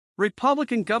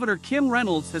Republican Governor Kim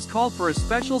Reynolds has called for a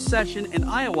special session in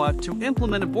Iowa to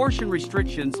implement abortion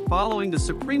restrictions following the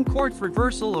Supreme Court's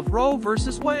reversal of Roe v.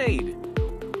 Wade.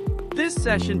 This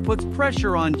session puts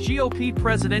pressure on GOP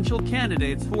presidential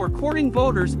candidates who are courting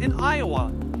voters in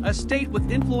Iowa, a state with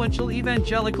influential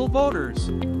evangelical voters.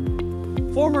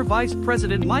 Former Vice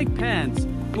President Mike Pence,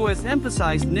 who has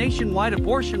emphasized nationwide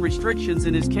abortion restrictions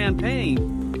in his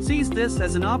campaign, sees this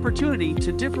as an opportunity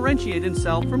to differentiate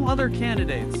himself from other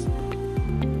candidates.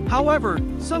 However,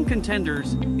 some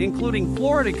contenders, including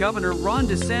Florida Governor Ron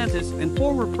DeSantis and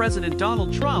former President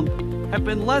Donald Trump, have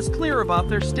been less clear about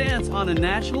their stance on a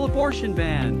national abortion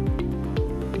ban.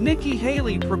 Nikki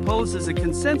Haley proposes a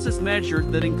consensus measure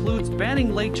that includes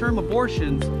banning late-term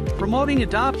abortions, promoting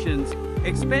adoptions,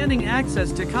 expanding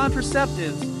access to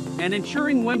contraceptives, and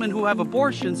ensuring women who have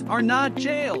abortions are not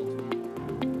jailed.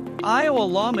 Iowa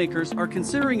lawmakers are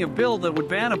considering a bill that would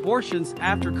ban abortions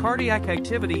after cardiac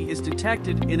activity is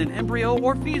detected in an embryo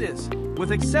or fetus,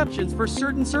 with exceptions for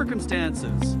certain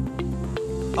circumstances.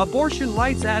 Abortion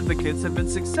rights advocates have been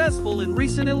successful in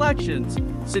recent elections,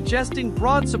 suggesting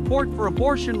broad support for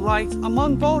abortion rights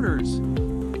among voters.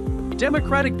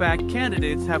 Democratic-backed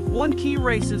candidates have won key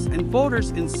races, and voters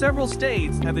in several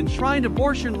states have enshrined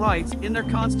abortion rights in their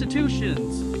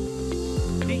constitutions.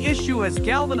 The issue has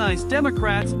galvanized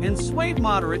Democrats and swayed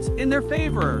moderates in their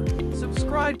favor.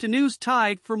 Subscribe to News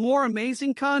Tide for more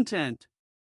amazing content.